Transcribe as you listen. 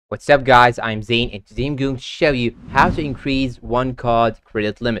What's up guys, I'm Zane and today I'm going to show you how to increase OneCard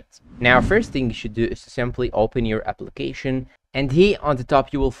credit limit. Now first thing you should do is to simply open your application, and here on the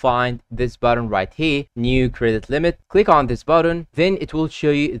top you will find this button right here, new credit limit. Click on this button, then it will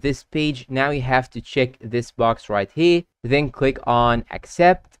show you this page. Now you have to check this box right here, then click on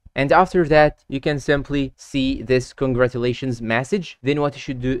accept. And after that, you can simply see this congratulations message. Then what you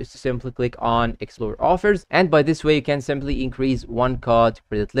should do is to simply click on explore offers. And by this way, you can simply increase OneCard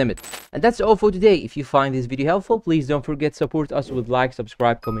credit limit. And that's all for today. If you find this video helpful, please don't forget to support us with like,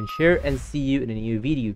 subscribe, comment, share, and see you in a new video.